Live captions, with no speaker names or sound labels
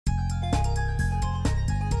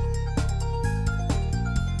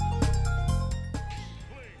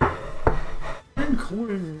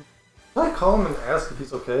swing. Can I call him and ask if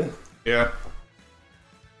he's okay? Yeah.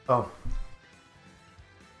 Oh.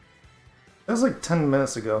 That was like 10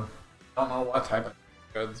 minutes ago. I don't know what type of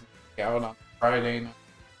goods we out on Friday night.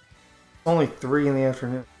 It's only 3 in the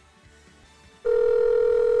afternoon.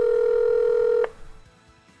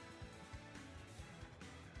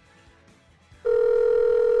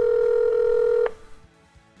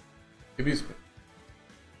 Maybe he's...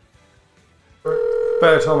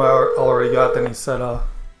 But I told him I already got, then he said,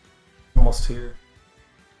 almost here.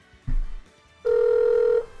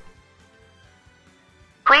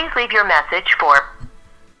 Please leave your message for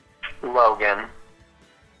Logan.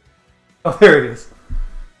 Oh, there it is.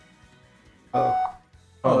 Oh.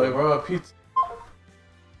 Oh, they brought a pizza.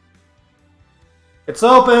 It's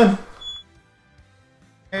open!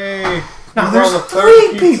 Hey! Now there's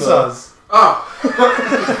 3 pizzas! Oh! I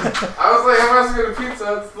was like, I'm asking for a pizza.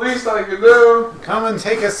 It's the least I can do. Come and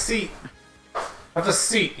take a seat. Have a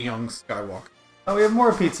seat, young Skywalker. Oh, we have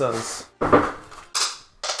more pizzas.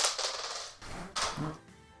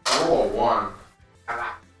 Oh, 1.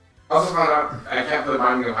 I also found out I can't put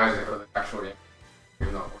Binding of Isaac for the actual game,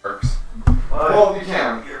 even though it works. Well, you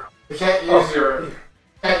can. You can't use your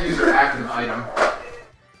active item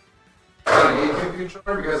on a GameCube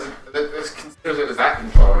controller because it considers it as that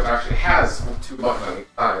controller, which actually has 2 buttons on each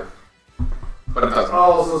side, but it doesn't.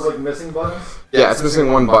 Oh, so it's like missing buttons? Yeah, it's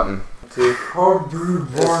missing 1 button. See?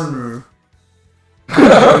 Warner.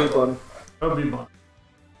 button. Not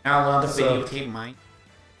allowed to videotape mine.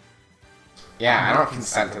 Yeah, I don't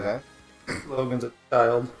consent to that. Logan's a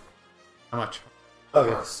child. How much?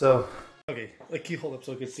 Okay, so... Okay, like you hold up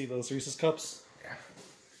so I can see those Reese's cups? Yeah.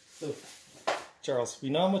 So, Charles, we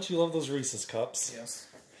know how much you love those Reese's cups. Yes.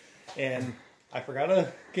 And I forgot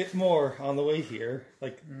to get more on the way here.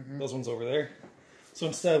 Like, those ones over there. So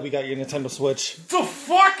instead, we got you a Nintendo Switch. The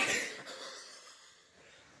fuck?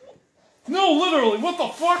 No, literally, what the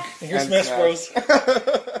fuck? And here's Smash Bros.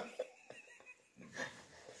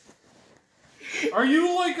 Are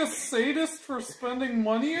you like a sadist for spending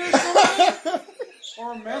money or something?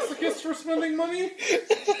 Or a masochist for spending money?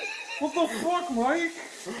 What the fuck, Mike?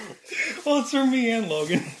 Well, it's for me and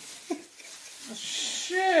Logan.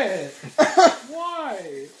 Shit!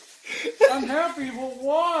 Why? I'm happy, but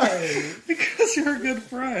why? Because you're a good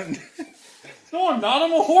friend. No, I'm not.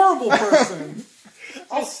 I'm a horrible person.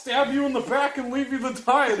 I'll stab you in the back and leave you to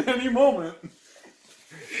die at any moment.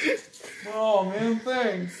 Oh, man,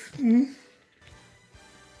 thanks.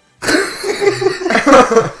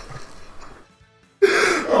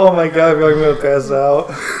 Oh my god, I'm gonna pass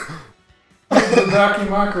out. It's a Naki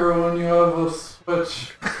Makaro when you have a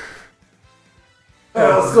Switch.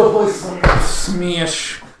 Yeah, let's go play some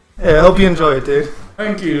Smash. Yeah, I hope you enjoy it, dude.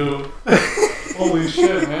 Thank you. Holy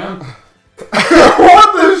shit, man.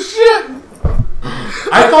 What the shit?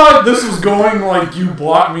 I thought this was going like you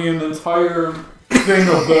bought me an entire thing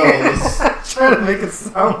of those. Trying to make it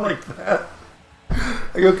sound like that.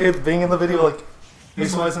 Are you okay with being in the video, like,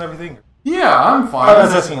 face-wise and everything? Yeah, I'm fine. I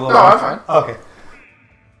was asking a little No, bit. I'm fine. Okay.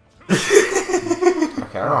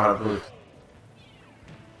 Okay, I don't know how to move.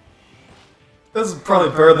 This is probably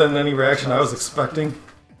better than any reaction I was expecting.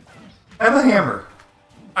 I have a hammer.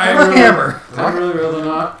 I have a really, hammer. I'm really rather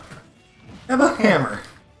not. I have a hammer.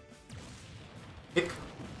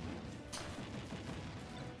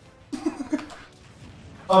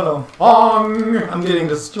 Oh no. Bong! I'm getting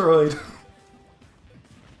destroyed.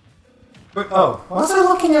 Wait, oh, why was I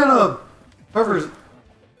looking at whoever's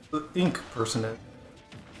the ink person is?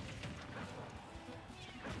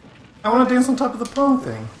 I want to dance on top of the pong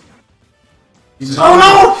thing.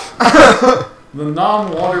 Oh The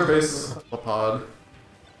non-water based cephalopod.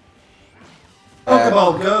 no!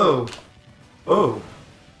 Pokeball, go! Oh.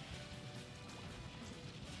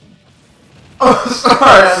 Oh,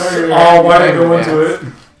 sorry. Oh, why'd I go into it?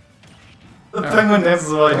 The penguin dance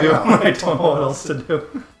is what I do when I don't know what else to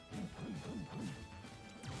do.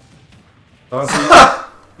 Honestly,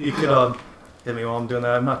 you could hit me while I'm doing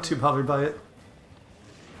that. I'm not too bothered by it.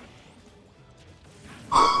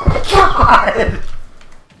 God!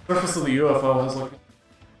 The surface of the UFO has like...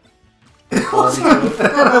 It wasn't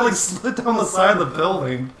that. I like slid down the side of the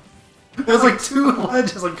building. There's like 2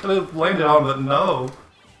 ledges I could have landed on, but no.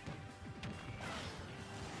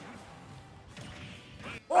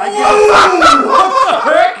 What the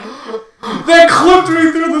heck? That clipped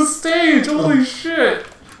me through the stage! Holy shit!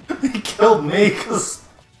 He killed me because...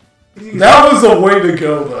 That was the way to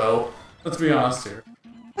go, though. Let's be honest here.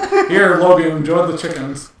 Here, Logan, enjoy the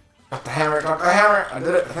chickens. Got the hammer, got the hammer. I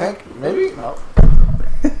did it, I think. Maybe? No.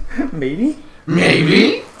 Maybe?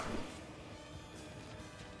 Maybe?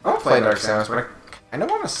 I want to play Dark Samus, but I don't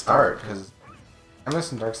want to start, because I'm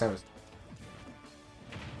missing Dark Samus.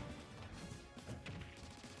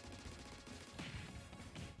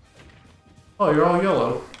 Oh, you're all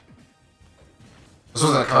yellow. This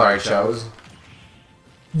wasn't the color I chose.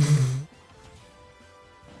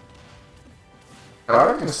 Why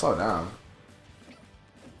are we gonna slow down?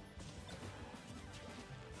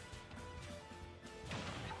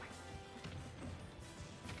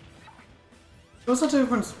 What's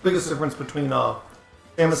the biggest difference between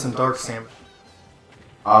Samus and Dark Samus?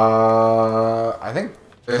 I think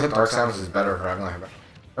Dark Samus is better for having like a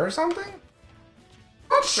or something.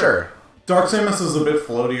 Not sure. Dark Samus is a bit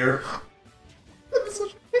floatier. That is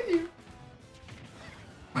such a pity.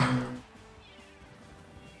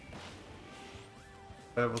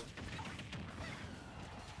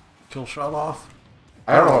 Kill shot off.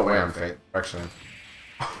 I don't know what way I'm actually.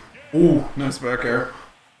 Ooh, nice back air.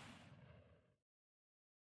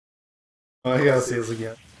 Oh, I gotta see this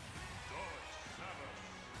again.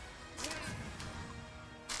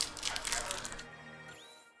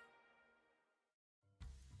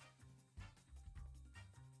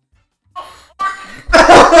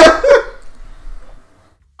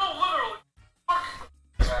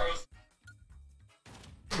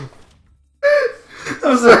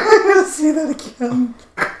 I'm sorry, I gotta see that again.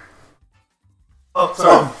 Oh,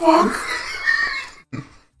 sorry. Oh, fuck!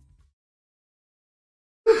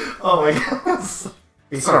 Oh my god.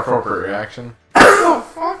 It's an appropriate reaction. Oh,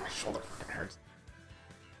 fuck! My shoulder fucking hurts.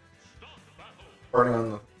 Recording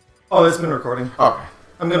on the... Oh, it's been recording. Okay.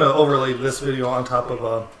 I'm gonna overlay this video on top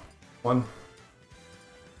of one.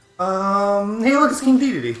 Hey, look, it's King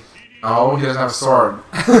Dedede. Oh, he doesn't have a sword.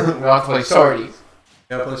 We'll have to play swordies.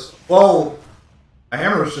 Yeah, please. Well, a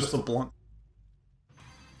hammer is just a blunt.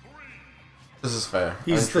 This is fair.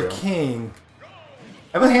 He's Untrue. the king.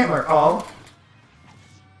 I have a hammer. Oh.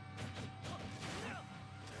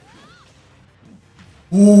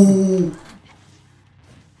 Ooh.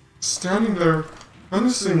 Standing there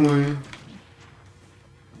menacingly.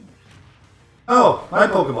 Oh, my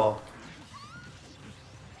Pokeball.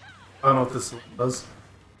 I don't know what this does.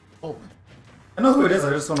 Oh. I know who it is, I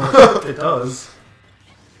just don't know what it does.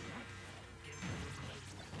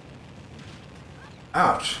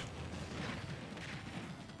 Ouch.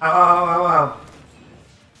 Ow, ow, ow,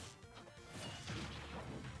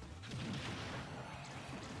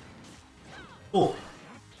 ow. Ooh.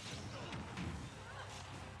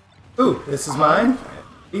 Ooh, this is mine.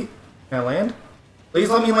 Can I land? Please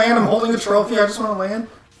let me land. I'm holding a trophy. I just want to land.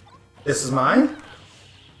 This is mine.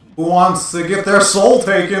 Who wants to get their soul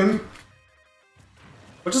taken?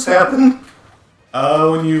 What just happened?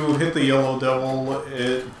 When you hit the yellow devil,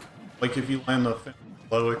 it, like if you land the fin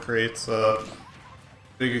below, it creates a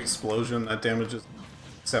big explosion that damages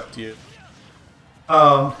except you.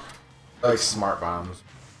 Like smart bombs.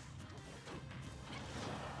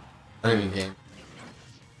 Any game.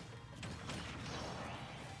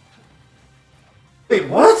 Wait,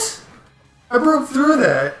 what? I broke through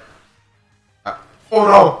that. Oh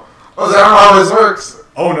no! Oh, is that how this works?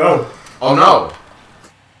 Oh no! Oh no!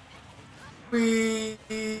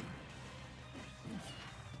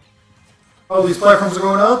 Oh, these platforms are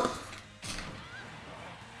going up?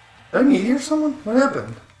 Did I meteor someone? What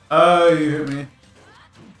happened? You hit me.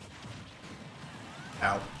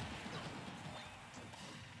 Ow.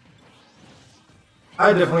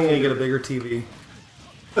 I definitely need to get a bigger TV.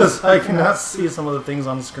 Because I cannot see some of the things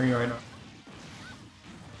on the screen right now.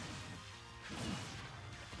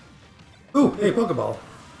 Ooh, hey, Pokeball.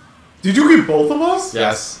 Did you get both of us?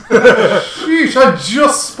 Yes. Sheesh, I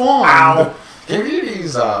just spawned! Ow!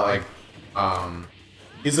 He's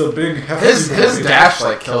He's a big hefty his boy. dash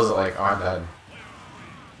like kills it like, oh, I'm dead.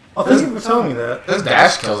 Oh, thank you for telling me that. His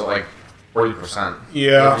dash kills it like 40%.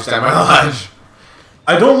 Yeah. If you stand by the ledge.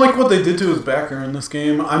 I don't like what they did to his backer in this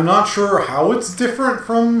game. I'm not sure how it's different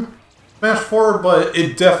from Smash 4, but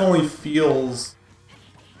it definitely feels...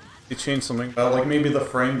 They changed something about, like, maybe the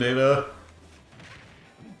frame data.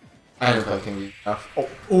 I didn't play King enough. Oh,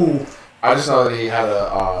 ooh. I just know that he had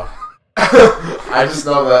a, I just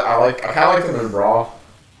know that I kinda liked him in Brawl.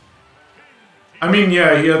 I mean,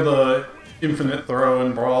 yeah, he had the infinite throw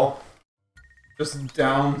in Brawl. Just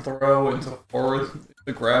down throw into forward,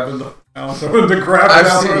 to grab into down throw, into grab I've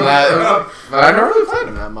down seen throw. that, but I never really played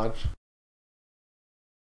him that much.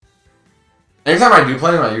 Anytime I do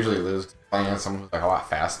play him, I usually lose. Playing against someone who's like a lot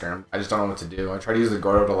faster. I just don't know what to do. I try to use the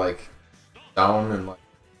Gordo to like down and like.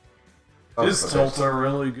 His tilts are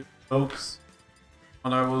really good, folks.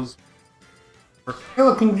 When I was...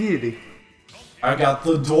 Hello, King Dedede. I got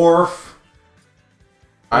the dwarf.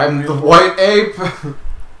 I'm the white ape.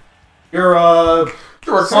 You're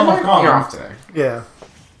You're son of You're Kong. off today. Yeah.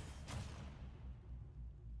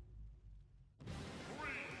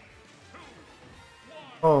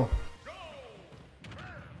 Oh.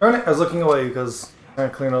 Darn it, I was looking away because I'm trying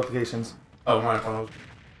to clear notifications. Oh, my phone.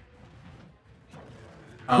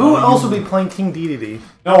 Who else would be playing King Dedede?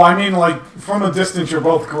 No, I mean, like, from a distance, you're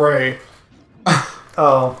both gray.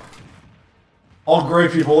 Oh. All gray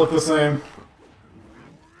people look the same.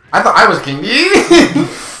 I thought I was King Dedede!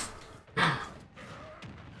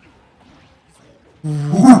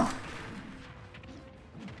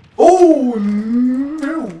 Oh,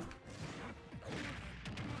 no.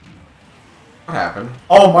 What happened?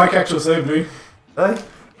 Oh, Mike actually saved me. Hey?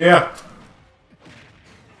 Yeah.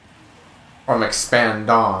 From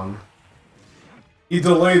Expandong. He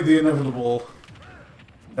delayed the inevitable.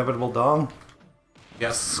 Inevitable dong.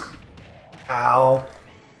 Yes. Ow.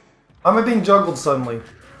 How am I being juggled suddenly?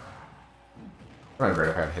 I'm not great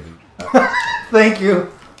if I had hidden. Thank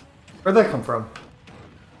you. Where'd that come from?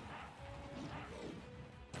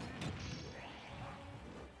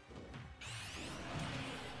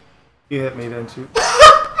 You hit me, didn't you?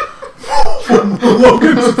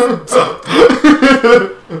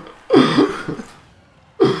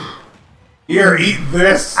 Here, eat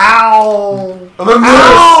this. Ow!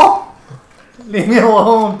 Ow! Leave me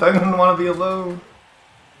alone. I don't want to be alone.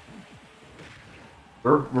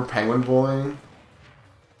 We're penguin bullying.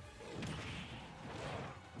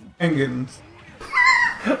 Penguins.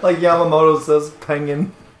 Like Yamamoto says,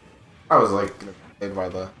 penguin. I was like saved by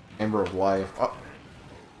the Amber of Life. Oh.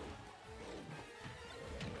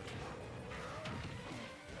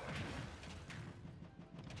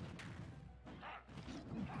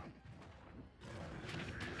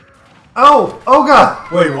 Oh! Oh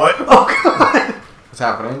god! Wait, what? Oh god! What's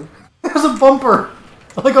happening? There's a bumper!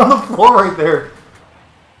 Like on the floor right there.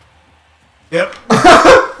 Yep.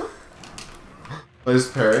 Liz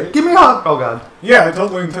Perry? Give me a hug! Oh god. Yeah, I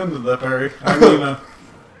totally intended that, Barry. I mean,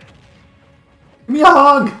 Give me a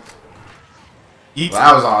hug! eat.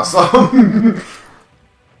 That was awesome.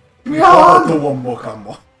 Give me a Call it hug! the Wumbo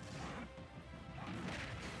Combo.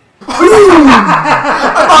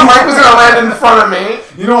 I thought Mike was gonna land in front of me.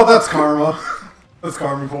 You know what? That's karma. That's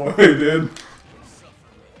karma for what he did.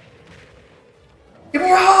 Give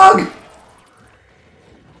me a hug!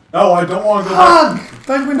 No, I don't want to go back. Hug!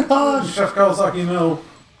 Penguin hug! Chef Kawasaki, no.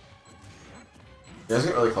 You guys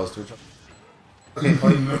get really close to each other.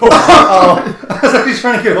 Oh, I was actually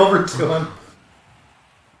trying to get over to him.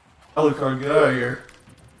 Alucard, get out of here.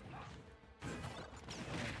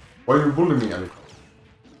 Why are you bullying me, Alucard?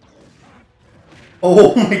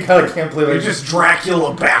 Oh my god, I can't believe You're I just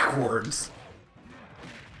Dracula backwards.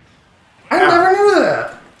 I never knew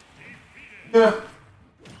that! Yeah.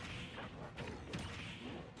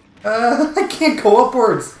 I can't go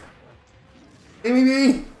upwards. Give me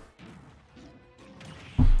be.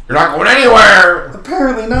 You're not going anywhere!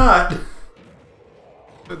 Apparently not.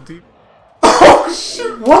 Oh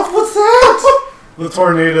shit! What's that? The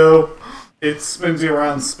tornado. It spins you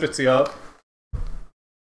around, spits you up.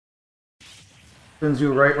 Spins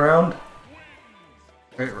you right round.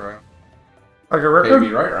 Right round. Like a record?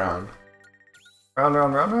 Baby, right round. Round,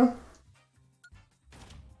 round, round, round?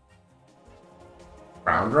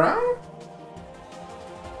 Round round?